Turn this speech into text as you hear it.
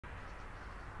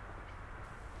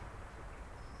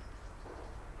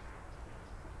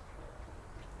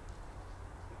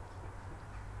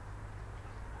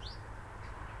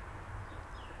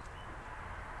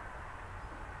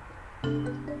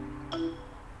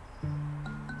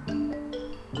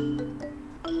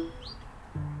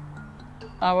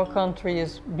Our country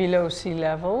is below sea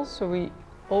level, so we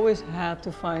always had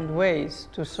to find ways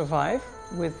to survive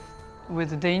with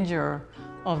the danger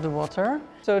of the water.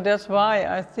 So that's why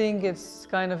I think it's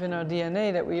kind of in our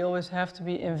DNA that we always have to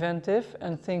be inventive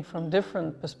and think from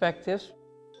different perspectives.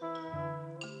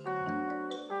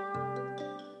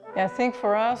 I think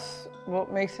for us,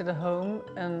 what makes it a home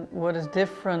and what is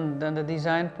different than the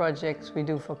design projects we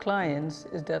do for clients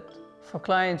is that for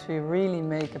clients we really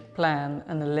make a plan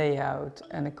and a layout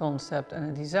and a concept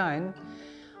and a design,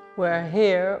 where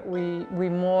here we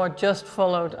more just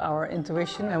followed our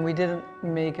intuition and we didn't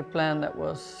make a plan that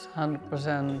was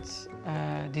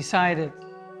 100% decided.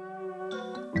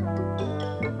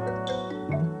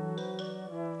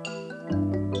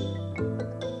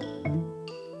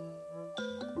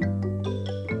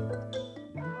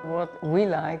 What we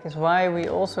like is why we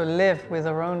also live with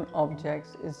our own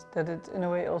objects, is that it's in a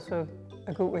way also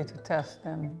a good way to test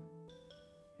them.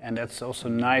 And that's also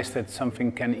nice that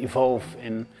something can evolve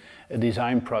in a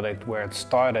design product where it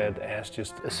started as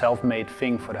just a self-made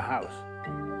thing for the house.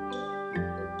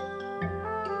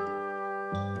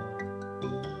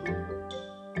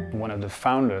 One of the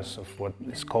founders of what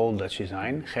is called Dutch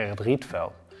design, Gerrit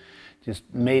Rietveld, just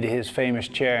made his famous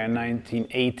chair in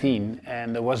 1918,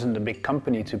 and there wasn't a big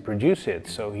company to produce it,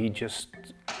 so he just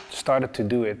started to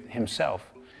do it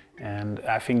himself. And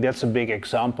I think that's a big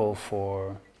example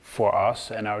for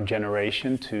us and our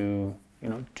generation to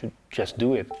just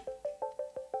do it.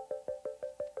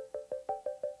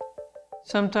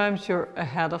 Sometimes you're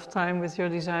ahead of time with your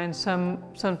design,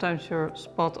 sometimes you're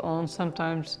spot on,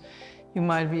 sometimes you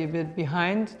might be a bit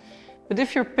behind. But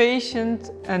if you're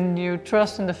patient and you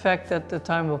trust in the fact that the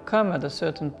time will come at a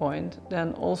certain point,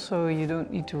 then also you don't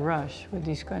need to rush with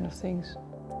these kind of things.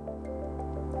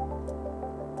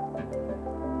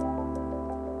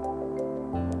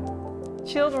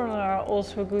 Children are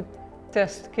also a good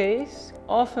test case.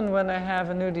 Often when I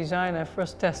have a new design, I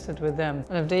first test it with them.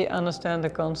 And if they understand the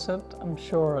concept, I'm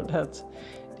sure that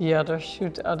the others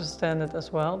should understand it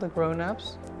as well, the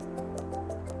grown-ups.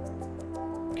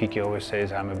 Kiki always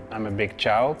says, I'm a big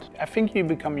child. I think you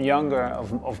become younger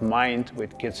of mind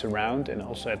with kids around, and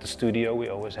also at the studio we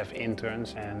always have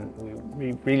interns, and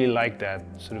we really like that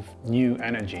sort of new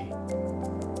energy.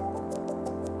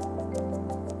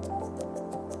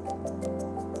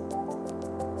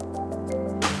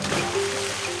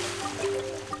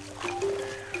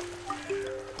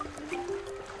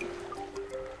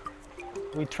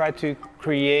 We try to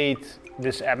create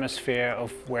this atmosphere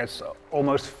of where it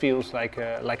almost feels like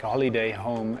a holiday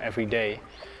home every day.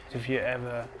 If you have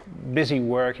a busy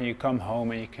work and you come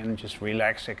home and you can just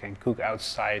relax, you can cook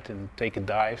outside and take a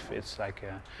dive, it's like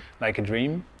a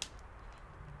dream.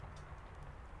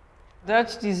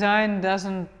 Dutch design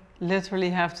doesn't literally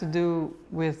have to do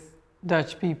with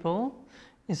Dutch people.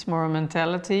 It's more a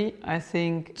mentality. I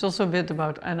think it's also a bit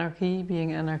about anarchy,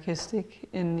 being anarchistic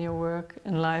in your work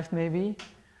and life maybe.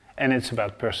 And it's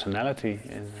about personality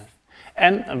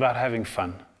and about having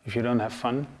fun. If you don't have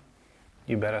fun,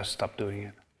 you better stop doing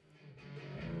it.